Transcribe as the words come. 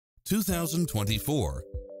2024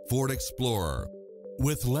 Ford Explorer.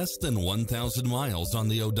 With less than 1,000 miles on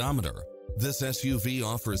the odometer, this SUV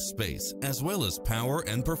offers space as well as power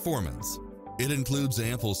and performance. It includes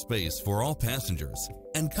ample space for all passengers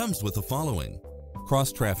and comes with the following: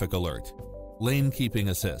 cross-traffic alert, lane keeping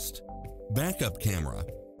assist, backup camera,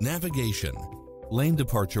 navigation, lane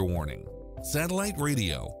departure warning, satellite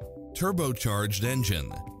radio, turbocharged engine,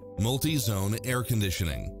 multi-zone air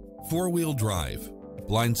conditioning, four-wheel drive,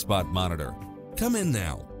 blind spot monitor. Come in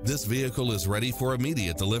now. This vehicle is ready for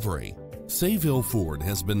immediate delivery. Sayville Ford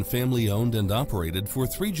has been family-owned and operated for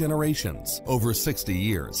 3 generations, over 60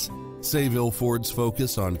 years. Sayville Ford's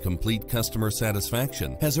focus on complete customer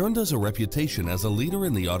satisfaction has earned us a reputation as a leader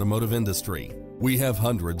in the automotive industry. We have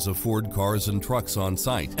hundreds of Ford cars and trucks on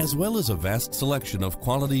site, as well as a vast selection of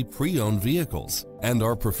quality pre-owned vehicles. And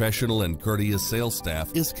our professional and courteous sales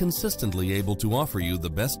staff is consistently able to offer you the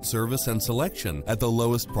best service and selection at the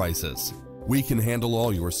lowest prices. We can handle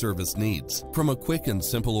all your service needs, from a quick and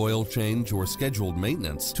simple oil change or scheduled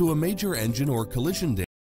maintenance to a major engine or collision damage.